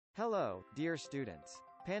Hello, dear students.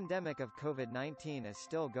 Pandemic of COVID-19 is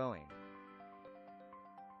still going.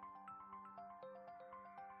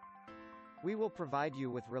 We will provide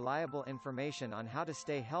you with reliable information on how to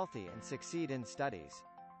stay healthy and succeed in studies.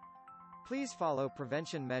 Please follow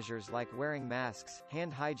prevention measures like wearing masks,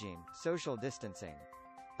 hand hygiene, social distancing.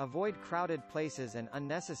 Avoid crowded places and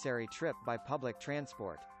unnecessary trip by public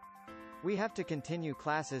transport. We have to continue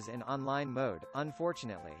classes in online mode,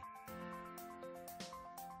 unfortunately.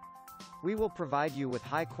 We will provide you with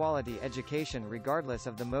high-quality education regardless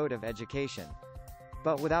of the mode of education.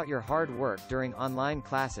 But without your hard work during online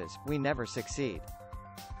classes, we never succeed.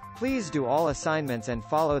 Please do all assignments and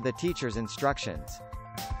follow the teacher's instructions.